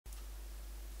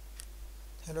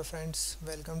Hello friends,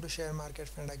 welcome to Share Market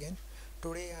Fund again.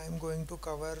 Today I am going to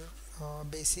cover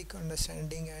basic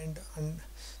understanding and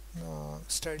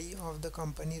study of the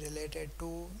company related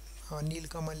to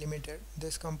Nilkamal Ltd.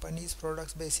 This company's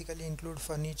products basically include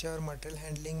furniture, material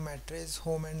handling, mattress,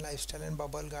 home and lifestyle and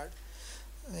bubble guard.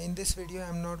 In this video I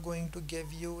am not going to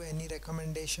give you any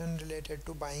recommendation related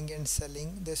to buying and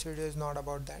selling. This video is not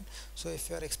about that. So if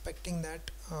you are expecting that,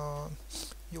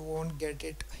 you won't get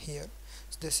it here.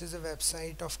 So this is a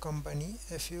website of company.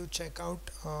 If you check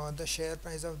out the share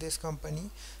price of this company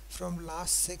from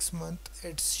last 6 months,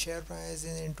 its share price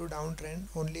is into downtrend.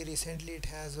 Only recently it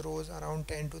has rose around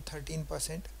 10 to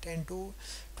 13%, 10 to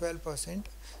 12%.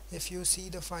 If you see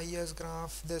the 5 years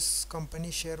graph, this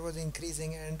company share was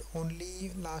increasing, and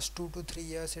only last 2 to 3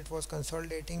 years it was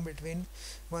consolidating between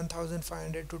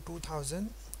 1500 to 2000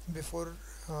 before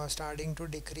starting to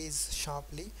decrease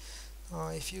sharply.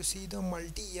 If you see the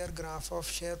multi-year graph of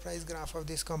share price graph of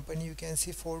this company, you can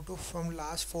see from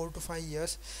last 4 to 5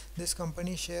 years this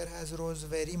company share has rose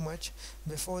very much.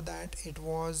 Before that it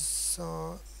was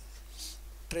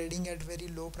trading at very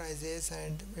low prices,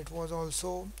 and it was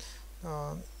also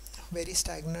uh, very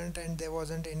stagnant, and there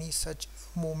wasn't any such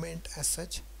movement as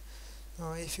such.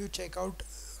 If you check out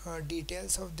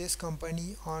details of this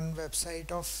company on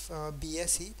website of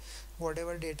BSE,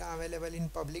 whatever data available in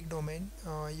public domain,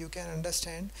 you can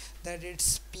understand that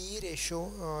its P ratio,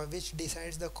 which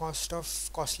decides the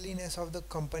costliness of the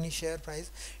company share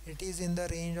price, it is in the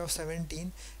range of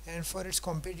 17. And for its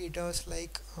competitors,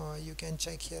 like you can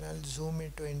check here, I'll zoom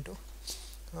it into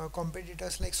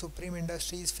competitors like Supreme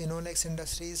Industries, Finolex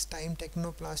Industries, Time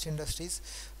Technoplast Industries,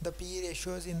 the PE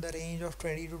ratio is in the range of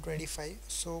 20 to 25.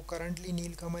 So currently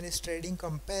Nilkamal is trading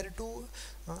compared to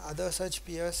other such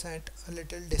peers at a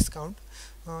little discount.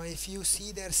 If you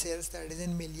see their sales, that is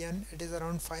in million, it is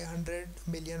around 500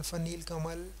 million for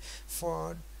Nilkamal,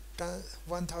 for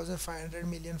 1500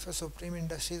 million for Supreme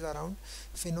Industries around,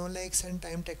 Finolex and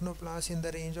Time Technoplast in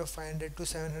the range of 500 to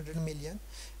 700 million,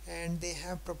 and they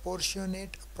have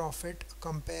proportionate profit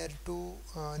compared to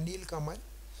Nilkamal.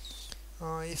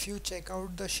 If you check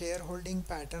out the shareholding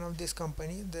pattern of this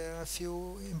company, there are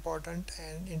few important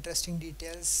and interesting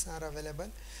details are available.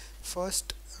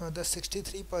 First, the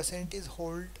 63% is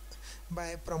held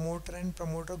by promoter and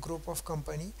promoter group of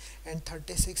company, and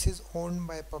 36 is owned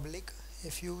by public.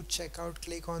 If you check out,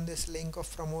 click on this link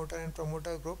of promoter and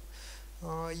promoter group,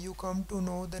 you come to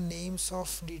know the names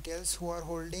of details who are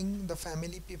holding the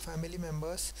family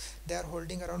members. They are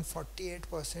holding around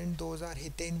 48%. Those are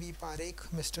Hiten V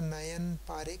Parekh, Mr. Nayan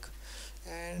Parekh,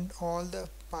 and all the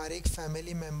Parekh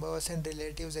family members and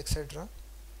relatives, etc.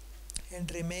 And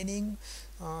remaining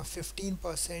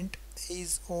 15%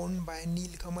 is owned by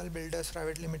Nilkamal Builders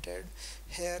Private Limited,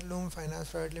 Heirloom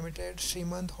Finance Private Limited,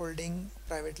 Srimant Holding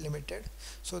Private Limited.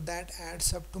 So that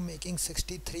adds up to making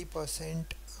 63%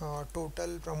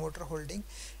 total promoter holding.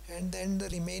 And then the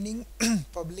remaining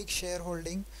public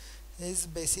shareholding is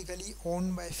basically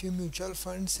owned by few mutual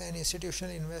funds and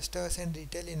institutional investors and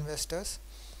retail investors.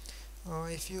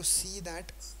 If you see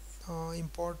that,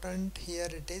 important here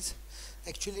it is,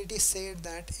 actually it is said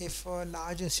that if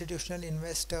large institutional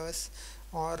investors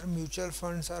or mutual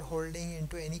funds are holding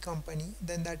into any company,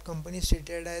 then that company is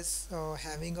treated as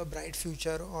having a bright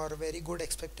future or very good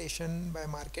expectation by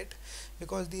market,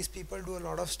 because these people do a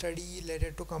lot of study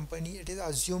related to company, it is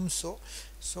assumed so.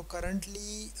 So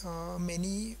currently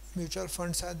many mutual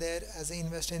funds are there as an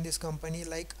investor in this company,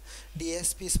 like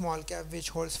DSP small cap, which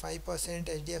holds 5%,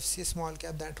 HDFC small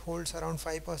cap that holds around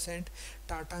 5%,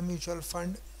 Tata mutual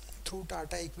fund through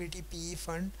Tata Equity PE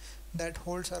fund that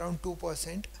holds around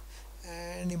 2%.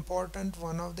 And important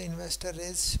one of the investor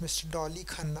is Mr. Dolly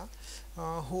Khanna,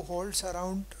 who holds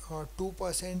around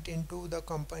 2% into the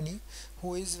company,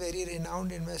 who is very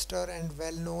renowned investor and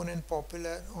well known and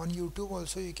popular. On YouTube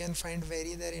also you can find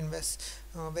very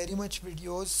much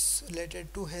videos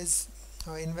related to his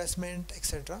investment,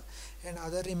 etc. And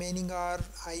other remaining are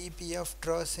IEPF,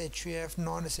 Trust, HUF,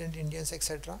 non-resident Indians,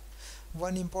 etc.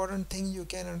 One important thing you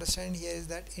can understand here is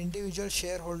that individual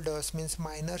shareholders, means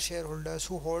minor shareholders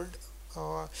who hold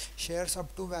shares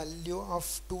up to value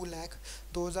of 2 lakh,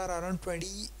 those are around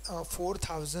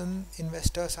 24,000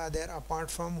 investors are there,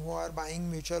 apart from who are buying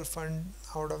mutual fund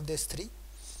out of this three.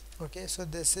 Okay, so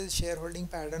this is shareholding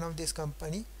pattern of this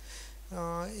company.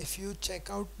 If you check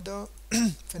out the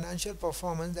financial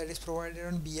performance that is provided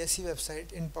on BSE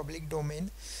website in public domain,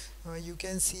 you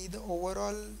can see the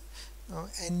overall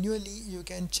annually you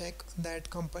can check that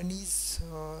companies,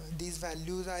 these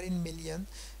values are in million.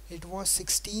 it was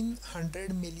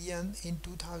 1600 million in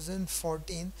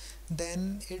 2014,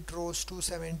 then it rose to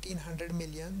 1700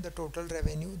 million the total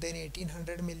revenue, then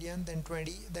 1800 million, then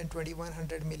 20, then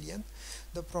 2100 million.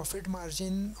 The profit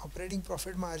margin, operating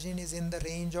profit margin, is in the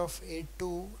range of 8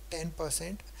 to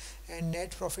 10%, and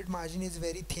net profit margin is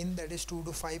very thin, that is 2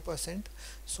 to 5%.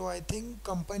 So I think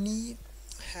company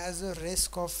has a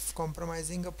risk of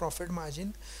compromising a profit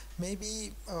margin.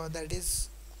 Maybe that is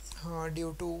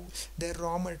due to their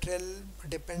raw material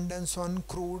dependence on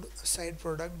crude side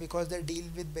product, because they deal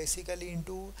with basically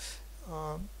into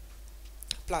uh,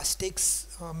 plastics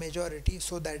majority.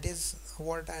 So that is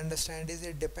what I understand, is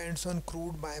it depends on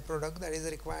crude byproduct that is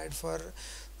required for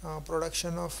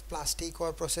production of plastic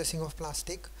or processing of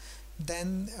plastic.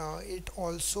 Then it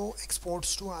also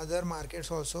exports to other markets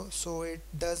also, so it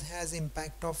does has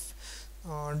impact of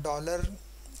dollar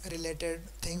related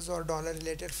things or dollar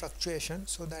related fluctuation.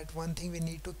 So that one thing we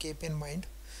need to keep in mind.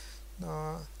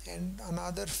 And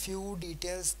another few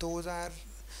details, those are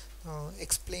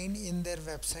explained in their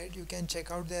website. You can check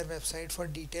out their website for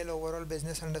detailed overall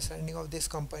business understanding of this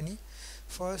company.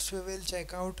 First we will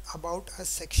check out about us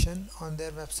section on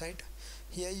their website.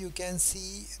 Here you can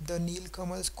see the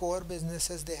Nilkamal's core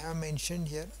businesses they have mentioned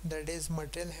here, that is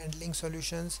material handling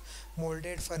solutions,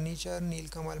 molded furniture,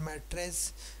 Nilkamal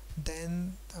mattress,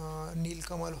 then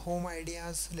Nilkamal home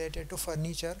ideas related to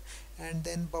furniture, and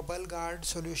then bubble guard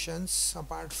solutions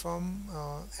apart from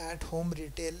at home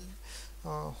retail,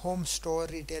 home store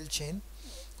retail chain.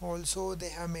 Also they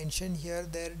have mentioned here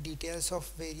their details of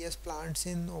various plants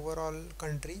in overall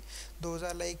country. Those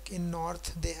are like in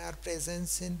north they have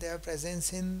presence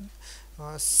in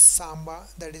Samba,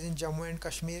 that is in Jammu and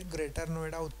Kashmir, Greater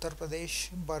Noida Uttar Pradesh,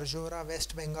 Barjora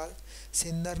West Bengal,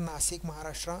 Sindar Nasik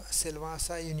Maharashtra,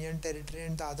 Silvassa Union Territory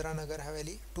and Dadra Nagar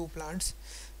Haveli, 2 plants.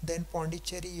 Then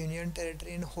Pondicherry Union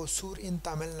Territory and Hosur in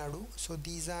Tamil Nadu. So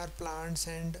these are plants,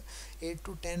 and 8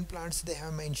 to 10 plants they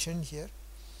have mentioned here.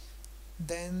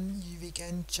 Then we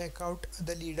can check out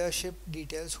the leadership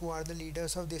details, who are the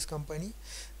leaders of this company.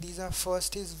 These are,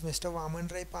 first is Mr.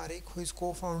 Vaman Rai Parekh, who is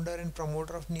co-founder and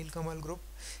promoter of Nilkamal Group.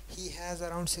 He has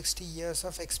around 60 years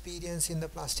of experience in the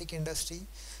plastic industry.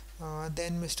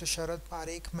 Then Mr. Sharad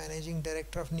Parekh, managing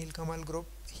director of Nilkamal Group.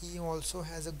 He also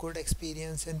has a good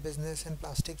experience in business and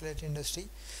plastic related industry.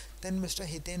 Then Mr.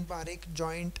 Hiten Parekh,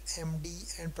 joint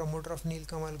MD and promoter of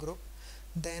Nilkamal Group.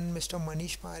 Then Mr.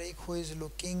 Manish Parekh, who is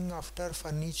looking after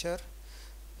furniture,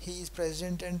 he is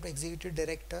president and executive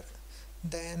director.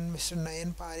 Then Mr.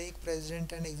 Nayan Parekh,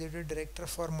 president and executive director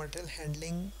for material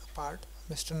handling part,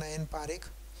 Mr. Nayan Parekh.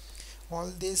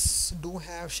 All this do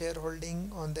have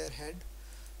shareholding on their head,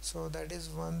 so that is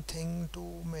one thing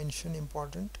to mention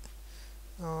important.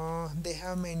 They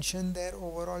have mentioned their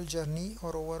overall journey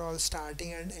or overall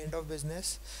starting and end of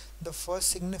business. The first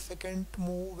significant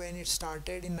move when it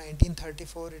started in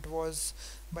 1934, it was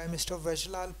by Mr.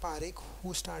 Vajlal Parekh,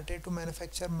 who started to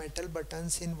manufacture metal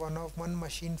buttons in one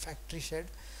machine factory shed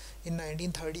in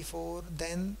 1934.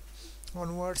 Then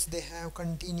onwards they have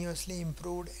continuously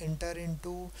improved, enter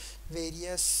into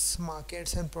various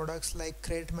markets and products like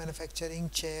crate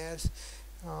manufacturing, chairs.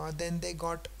 Then they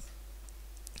got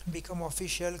become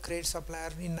official crate supplier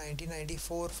in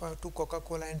 1994 to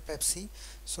Coca-Cola and Pepsi.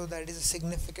 So that is a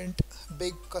significant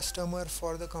big customer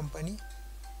for the company.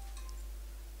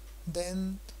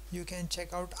 Then you can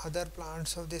check out other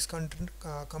plants of this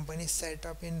company set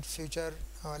up in future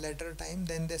later time.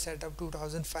 Then they set up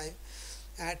 2005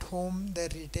 at home their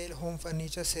retail home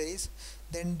furniture series.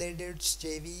 Then they did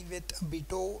JV with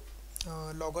Bito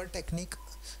Logger Technique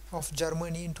of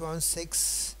Germany in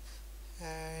 2006.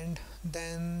 And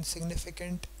then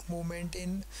significant movement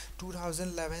in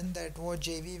 2011, that was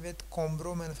JV with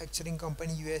Combro Manufacturing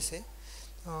Company USA.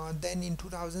 Then in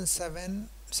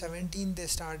 2017 they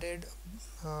started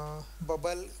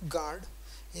bubble guard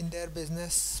in their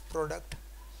business product.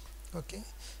 Okay.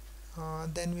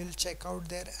 Then we'll check out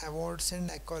their awards and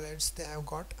accolades they have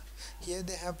got. Here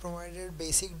they have provided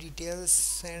basic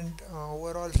details and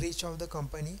overall reach of the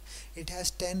company. It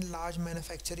has 10 large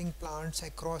manufacturing plants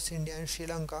across India and Sri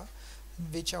Lanka,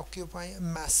 which occupy a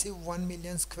massive 1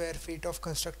 million square feet of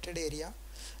constructed area.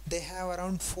 They have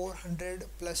around 400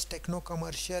 plus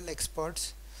techno-commercial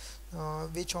experts,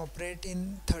 which operate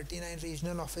in 39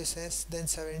 regional offices, then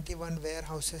 71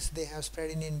 warehouses they have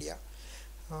spread in India.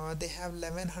 They have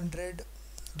 1100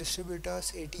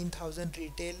 distributors, 18,000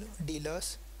 retail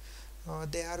dealers.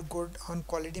 They are good on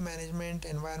quality management,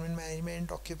 environment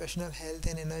management, occupational health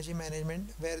and energy management,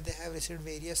 where they have received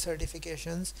various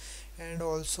certifications, and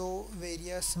also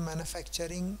various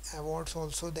manufacturing awards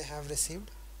also they have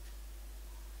received.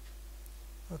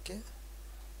 Okay.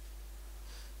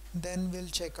 Then we'll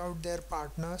check out their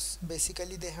partners.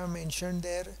 Basically they have mentioned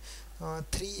their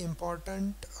three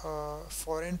important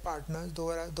foreign partners.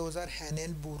 Those are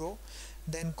Hanel Bureau,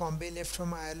 then Combe Lift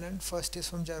from Ireland, first is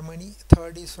from Germany,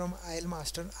 third is from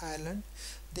Master Ireland.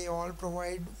 They all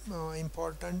provide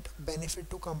important benefit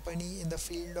to company in the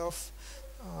field of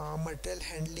material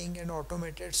handling and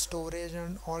automated storage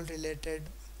and all related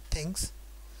things.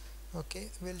 Okay,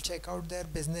 we'll check out their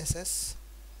businesses.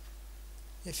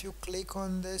 If you click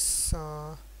on this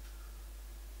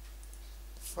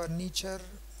furniture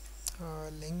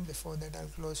link, before that I'll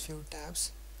close few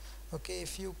tabs. Okay,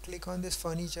 if you click on this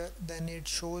furniture, then it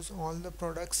shows all the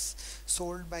products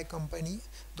sold by company.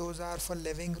 Those are for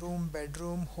living room,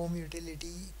 bedroom, home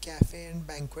utility, cafe and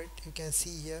banquet. You can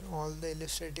see here all the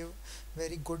illustrative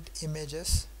very good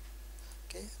images.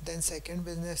 Okay, then second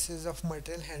business is of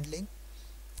material handling,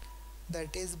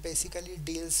 that is basically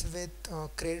deals with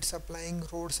crate supplying,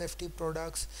 road safety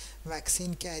products,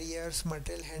 vaccine carriers,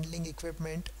 material handling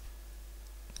equipment,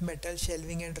 metal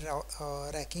shelving and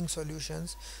racking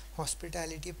solutions,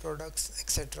 hospitality products,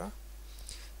 etc.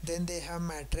 Then they have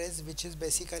mattress, which is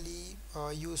basically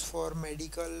used for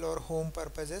medical or home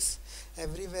purposes.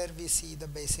 Everywhere we see the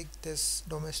basic this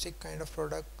domestic kind of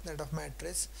product, that of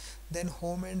mattress. Then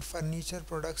home and furniture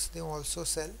products they also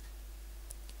sell.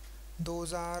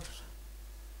 Those are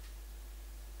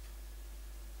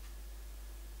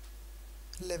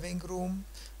living room.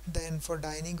 Then for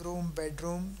dining room,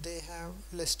 bedroom, they have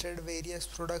listed various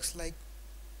products like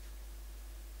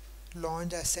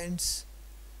lounge ascents,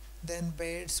 then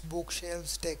beds,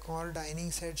 bookshelves, decor,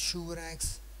 dining sets, shoe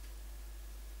racks,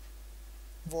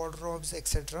 wardrobes,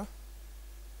 etc.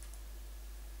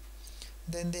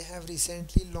 Then they have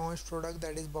recently launched product,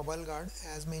 that is bubble guard,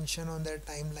 as mentioned on their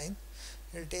timeline.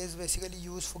 It is basically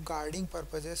used for guarding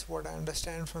purposes, what I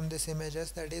understand from this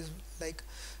images. That is like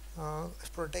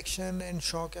protection and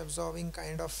shock absorbing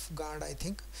kind of guard, I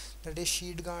think. That is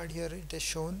sheet guard, here it is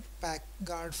shown. Pack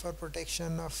guard for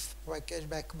protection of package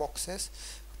back boxes,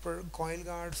 coil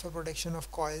guard for protection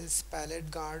of coils, pallet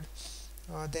guard,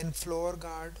 then floor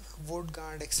guard, wood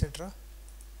guard, etc.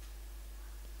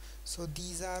 So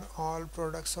these are all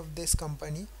products of this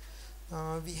company.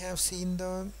 We have seen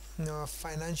the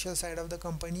financial side of the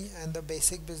company and the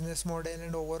basic business model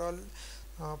and overall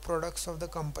products of the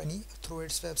company through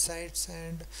its websites,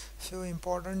 and few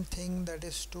important thing that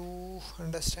is to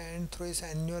understand through its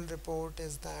annual report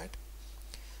is that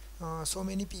so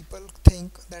many people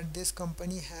think that this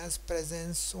company has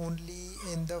presence only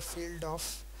in the field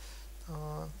of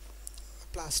uh,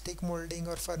 plastic molding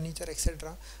or furniture,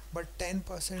 etc., but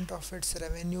 10% of its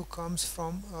revenue comes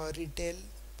from retail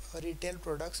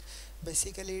products.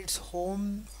 Basically it's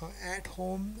home at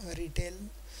home retail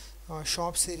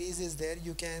shop series is there.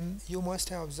 You must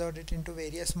have observed it into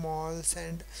various malls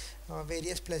and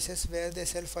various places where they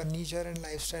sell furniture and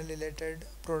lifestyle related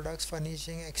products,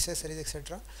 furnishing, accessories,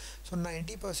 etc. So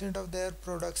 90% of their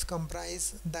products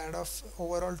comprise that of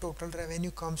overall total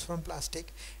revenue comes from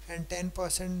plastic, and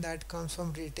 10% that comes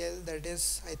from retail, that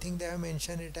is, I think they have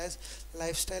mentioned it as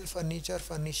lifestyle, furniture,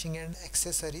 furnishing and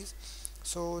accessories.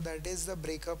 So that is the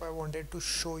breakup I wanted to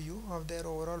show you of their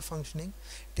overall functioning.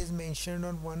 It is mentioned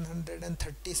on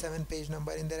 137 page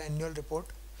number in their annual report.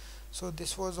 So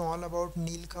this was all about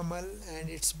Nilkamal and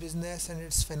its business and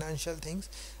its financial things.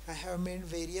 I have made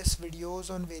various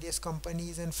videos on various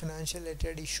companies and financial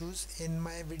related issues. In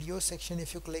my video section,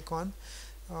 if you click on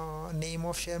name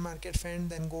of share market fund,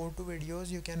 then go to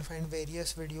videos, you can find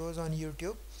various videos on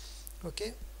YouTube.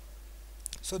 Okay,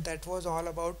 so that was all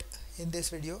about in this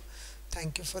video.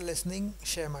 Thank you for listening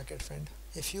share market friend.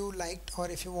 If you liked, or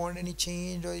if you want any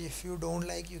change, or if you don't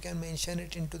like, you can mention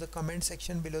it into the comment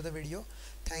section below the video.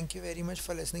 Thank you very much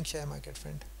for listening share market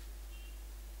friend.